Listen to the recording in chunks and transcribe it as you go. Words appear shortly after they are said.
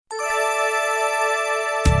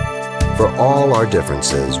For all our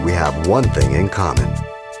differences, we have one thing in common: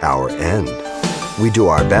 our end. We do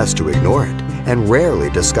our best to ignore it and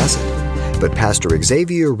rarely discuss it. But Pastor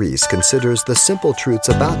Xavier Reese considers the simple truths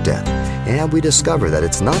about death, and we discover that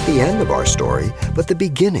it's not the end of our story, but the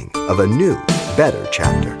beginning of a new, better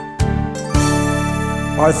chapter.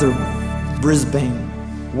 Arthur Brisbane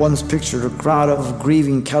once pictured a crowd of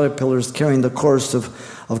grieving caterpillars carrying the corpse of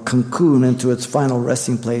cocoon into its final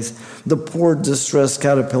resting place. The poor distressed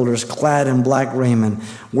caterpillars, clad in black raiment,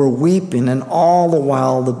 were weeping, and all the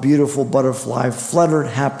while the beautiful butterfly fluttered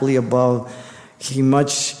happily above. He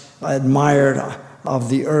much admired of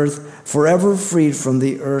the earth, forever freed from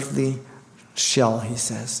the earthly shell, he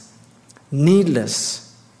says.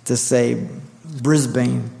 Needless to say,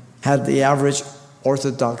 Brisbane had the average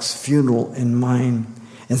Orthodox funeral in mind,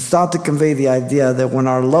 and sought to convey the idea that when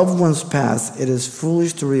our loved ones pass, it is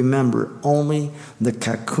foolish to remember only the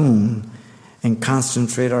cocoon and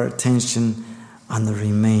concentrate our attention on the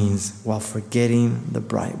remains while forgetting the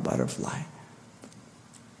bright butterfly.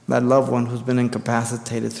 That loved one who's been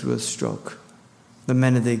incapacitated through a stroke, the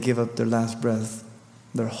minute they give up their last breath,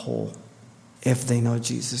 they're whole, if they know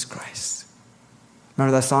Jesus Christ.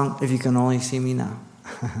 Remember that song, If You Can Only See Me Now?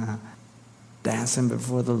 Dancing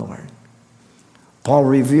before the Lord. Paul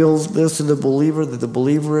reveals this to the believer, that the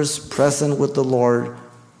believer is present with the Lord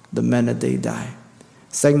the minute they die.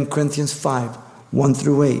 2 Corinthians 5, 1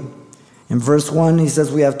 through 8. In verse 1, he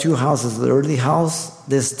says we have two houses, the earthly house,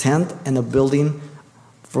 this tent, and a building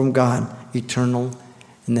from God, eternal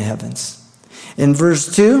in the heavens. In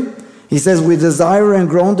verse 2, he says we desire and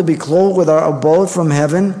groan to be clothed with our abode from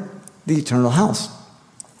heaven, the eternal house.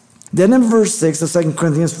 Then in verse 6 of 2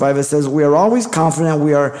 Corinthians 5, it says, we are always confident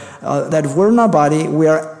that if we're in our body, we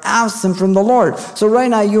are absent from the Lord. So right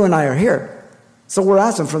now, you and I are here. So we're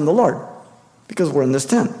absent from the Lord because we're in this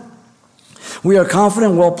tent. We are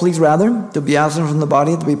confident, well pleased rather, to be absent from the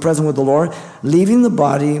body, to be present with the Lord, leaving the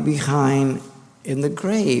body behind in the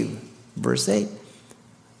grave. Verse 8.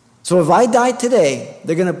 So if I die today,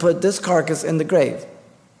 they're going to put this carcass in the grave.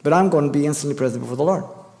 But I'm going to be instantly present before the Lord.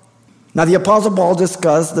 Now, the Apostle Paul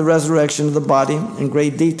discussed the resurrection of the body in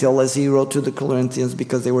great detail as he wrote to the Corinthians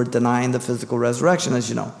because they were denying the physical resurrection, as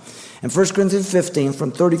you know. In 1 Corinthians 15,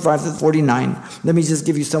 from 35 to 49, let me just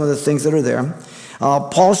give you some of the things that are there.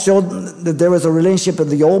 Paul showed that there was a relationship of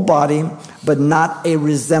the old body, but not a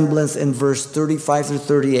resemblance in verse 35 through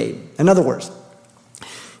 38. In other words,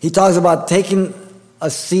 he talks about taking a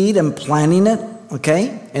seed and planting it,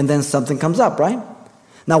 okay? And then something comes up, right?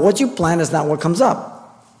 Now, what you plant is not what comes up.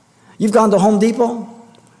 You've gone to Home Depot,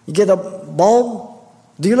 you get a bulb.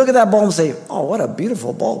 Do you look at that bulb and say, oh, what a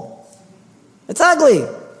beautiful bulb? It's ugly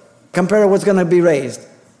compared to what's going to be raised.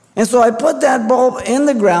 And so I put that bulb in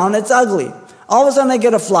the ground, it's ugly. All of a sudden I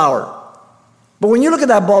get a flower. But when you look at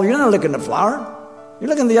that bulb, you're not looking at the flower. You're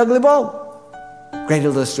looking at the ugly bulb. Great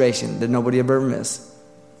illustration that nobody ever missed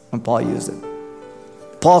when Paul used it.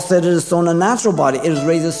 Paul said it is sown a natural body. It is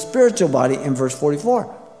raised a spiritual body in verse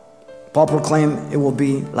 44. Paul proclaimed it will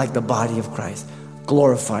be like the body of Christ,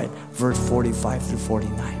 glorified, verse 45 through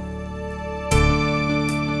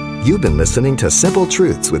 49. You've been listening to Simple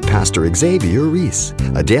Truths with Pastor Xavier Reese,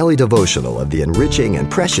 a daily devotional of the enriching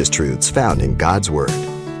and precious truths found in God's Word.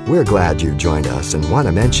 We're glad you joined us and want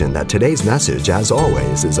to mention that today's message, as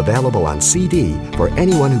always, is available on CD for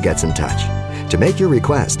anyone who gets in touch. To make your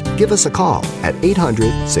request, give us a call at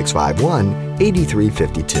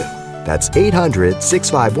 800-651-8352. That's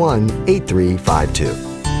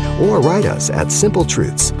 800-651-8352. Or write us at Simple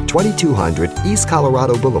Truths, 2200 East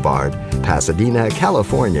Colorado Boulevard, Pasadena,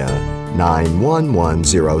 California,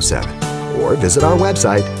 91107. Or visit our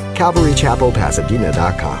website,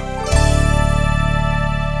 CalvaryChapelPasadena.com.